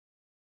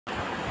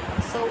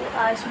सो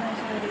आज मैं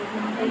जा रही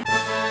हूँ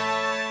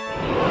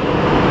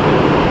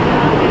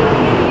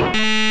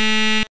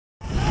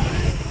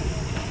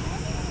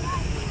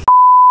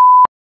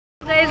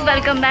guys,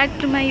 welcome back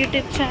to my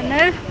YouTube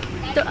channel.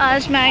 तो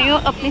आज मैं आई हूँ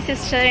अपनी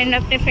सिस्टर एंड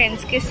अपने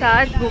फ्रेंड्स के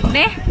साथ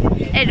घूमने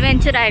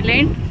एडवेंचर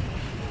आइलैंड।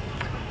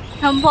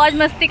 हम बहुत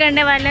मस्ती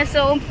करने वाले हैं,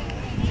 सो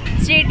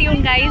स्टे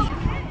ट्यून गाइस।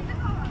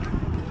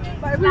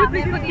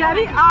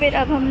 फिर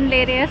अब हम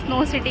ले रहे हैं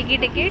स्नो सिटी की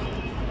टिकट।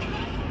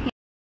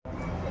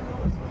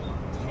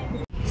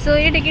 सो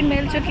ये टिकट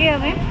मिल चुकी है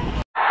हमें।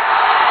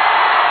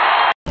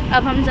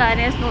 अब हम जा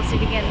रहे हैं स्नो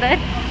सिटी के अंदर।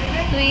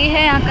 तो ये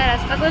है यहाँ का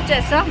रास्ता कुछ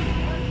ऐसा।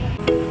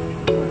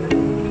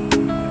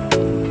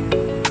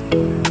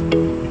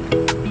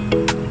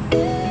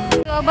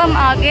 तो अब हम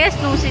आ गए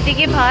स्नो सिटी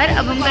के बाहर।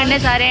 अब हम करने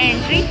जा रहे हैं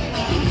एंट्री।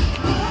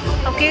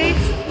 ओके,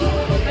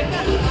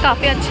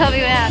 काफ़ी अच्छा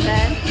व्यू है आता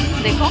है,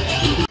 देखो।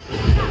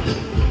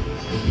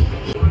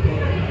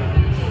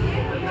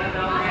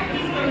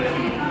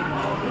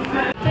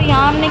 तो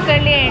यहाँ हमने कर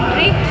लिया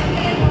एंट्री,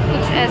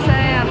 कुछ ऐसा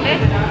है यहाँ पे।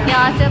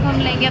 यहाँ से अब हम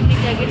लेंगे अपनी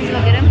जैकेट्स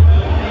वगैरह।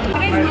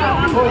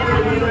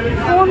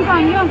 फोन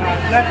कहाँ गया?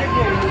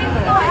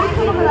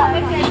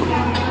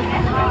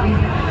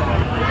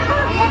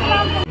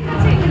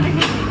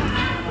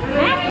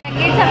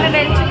 जैकेट्स हमें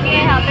मिल चुकी है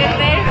यहाँ पे।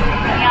 फिर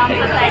यहाँ हम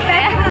सब बैठे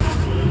हैं।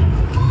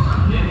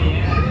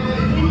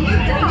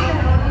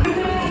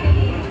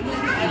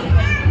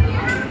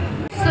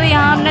 तो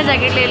यहाँ हमने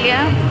जैकेट ले लिया,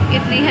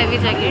 इतनी हैवी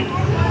जैकेट,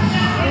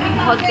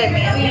 बहुत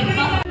गर्मी है।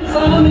 तो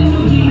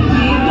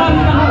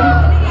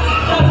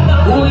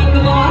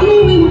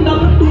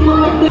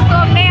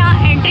हमने यहाँ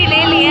एंट्री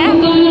ले ली है।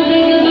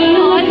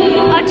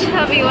 बहुत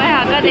अच्छा व्यू है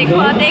यहाँ का, देखो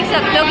आप देख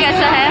सकते हो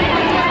कैसा है।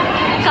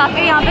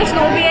 काफ़ी यहाँ पे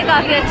स्नो भी है,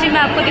 काफ़ी अच्छी।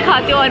 मैं आपको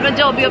दिखाती हूँ और बस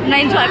जो भी अपना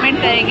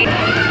इंजॉयमेंट करेंगे।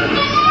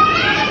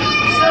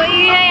 सो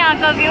ये है यहाँ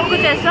का व्यू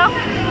कुछ ऐसा।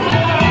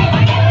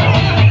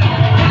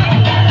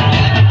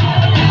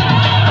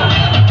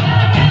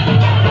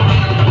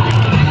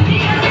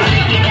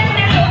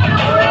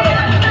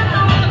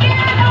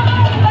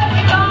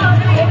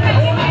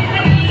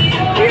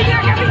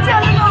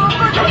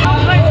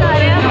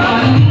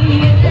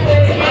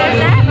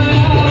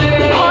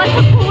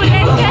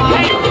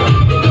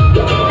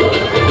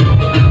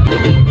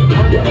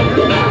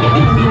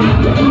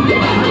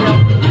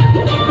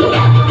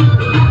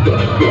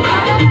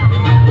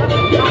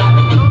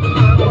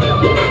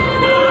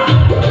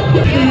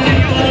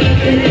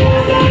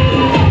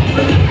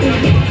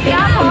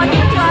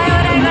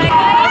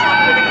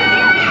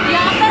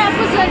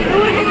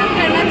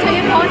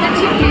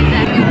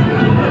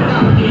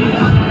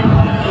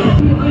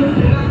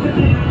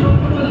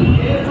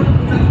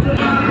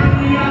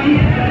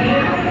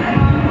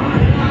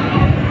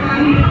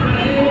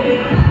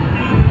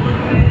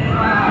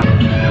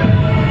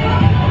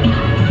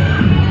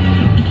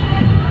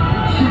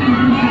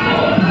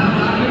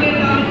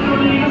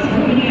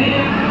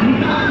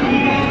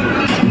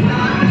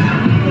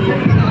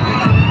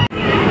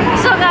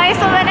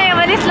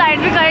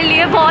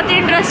 बहुत ही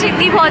इंटरेस्टिंग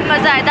थी, बहुत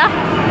मज़ा आया था।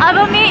 अब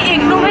हम ये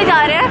इग्नू में जा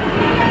रहे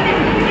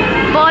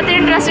हैं। बहुत ही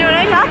इंटरेस्टिंग हो रहा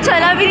है। यहाँ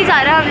चला भी नहीं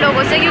जा रहा है हम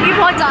लोगों से, क्योंकि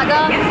बहुत ज़्यादा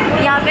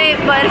यहाँ पे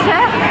बर्फ़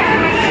है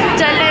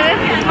चलने में।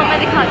 तो मैं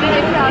दिखाती हूँ,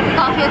 देखो यहाँ पे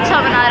काफ़ी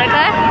अच्छा बना रखा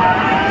है।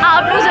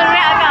 आप लोग ज़रूर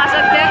यहाँ पे आ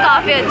सकते हैं,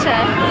 काफ़ी अच्छा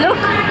है लुक।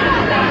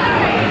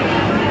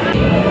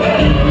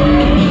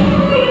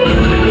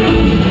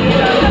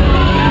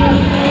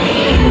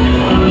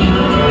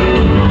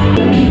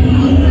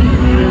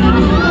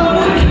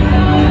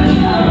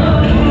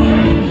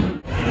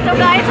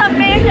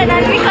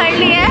 टनल भी कर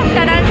ली है,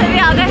 टनल से भी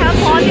आ गए हम।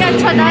 बहुत ही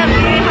अच्छा था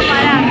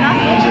हमारे यहाँ का।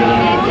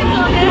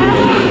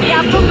 ये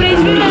आपको ब्रिज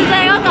भी मिल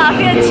जाएगा,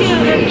 काफ़ी अच्छी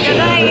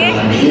जगह है ये।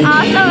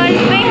 आसावर्स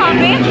में यहाँ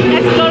पे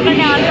एक्सप्लोर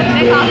करने आ सकते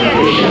हैं, काफ़ी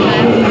अच्छी जगह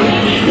है।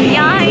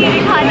 यहाँ ये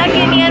खाना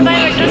के नियर बाय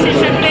मेट्रो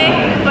स्टेशन पे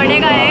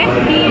पड़ेगा है।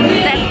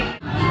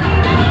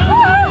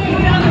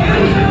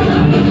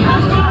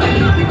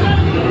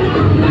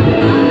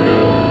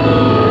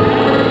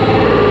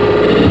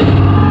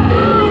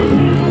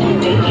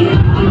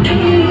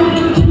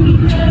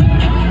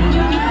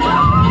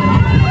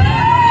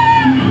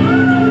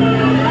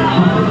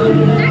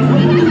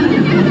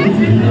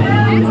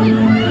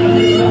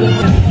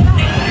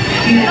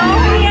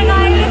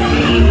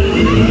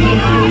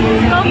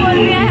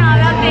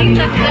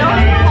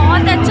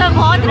 बहुत अच्छा,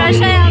 बहुत रश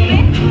है यहाँ पे,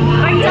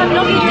 बट सब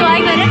लोग इंजॉय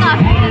करें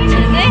काफ़ी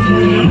अच्छे से।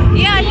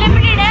 ये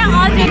अनलिमिटेड है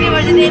और जितनी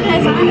मर्जी देख रह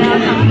सकते हैं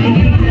आप यहाँ पे।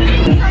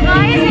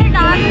 गाइस ये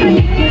डांस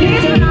करने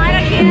बना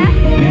रखे हैं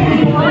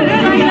और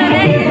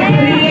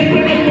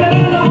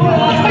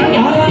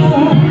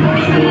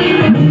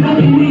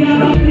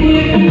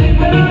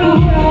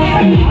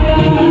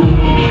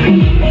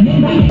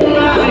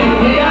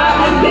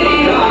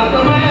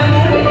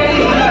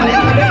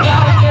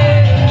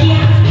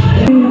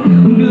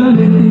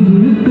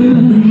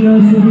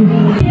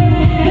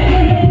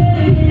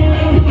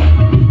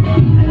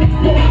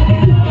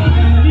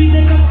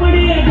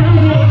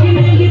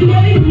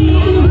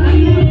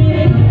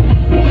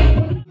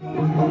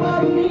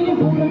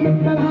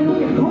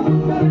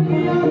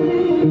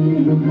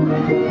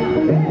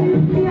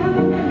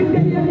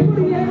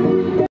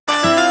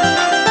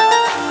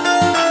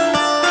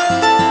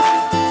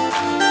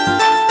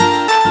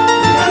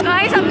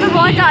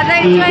बहुत ज़्यादा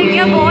एंजॉय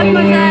किया, बहुत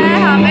मज़ा आया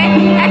यहाँ पे।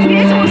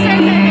 एक्सपीरियंस हॉस्टल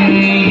से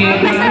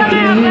कैसा लगा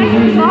यहाँ पे?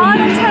 बहुत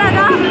अच्छा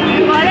लगा।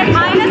 और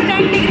 -10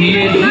 डिग्री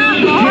में इतना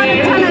बहुत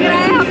अच्छा लग रहा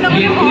है। हम लोगों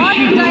ने बहुत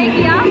एंजॉय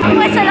किया,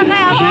 हमको अच्छा लगा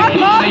यहाँ पे।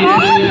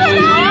 बहुत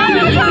मज़ा आया।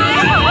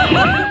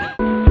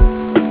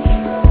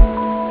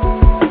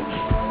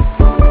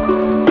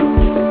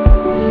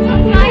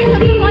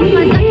 सबने बहुत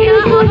मज़ा किया।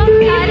 अब हम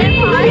जा रहे हैं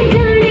बाहर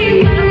चलते हैं।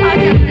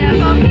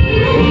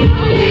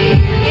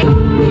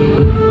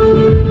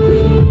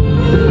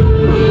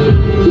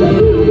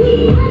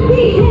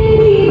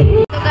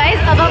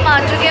 अब हम आ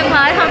चुके हैं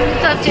बाहर, हम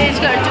सब चेंज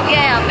कर चुके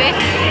हैं यहाँ पे।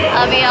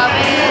 अब यहाँ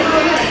पे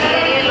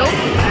ये लोग,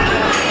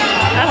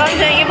 अब हम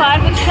जाएंगे बाहर,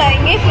 कुछ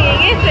खाएंगे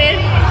पिएंगे, फिर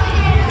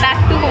बैक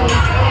टू होम।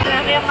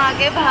 अभी हम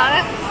आगे बाहर,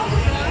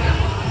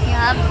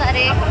 यहाँ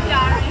सारे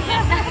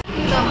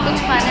तो हम कुछ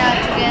खाने आ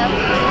चुके हैं अब।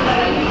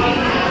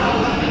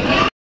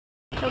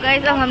 तो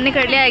गाइस अब हमने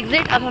कर लिया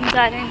एग्जिट, अब हम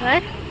जा रहे हैं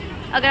घर।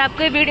 अगर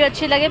आपको ये वीडियो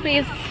अच्छी लगे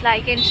प्लीज़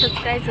लाइक एंड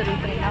सब्सक्राइब ज़रूर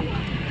करना।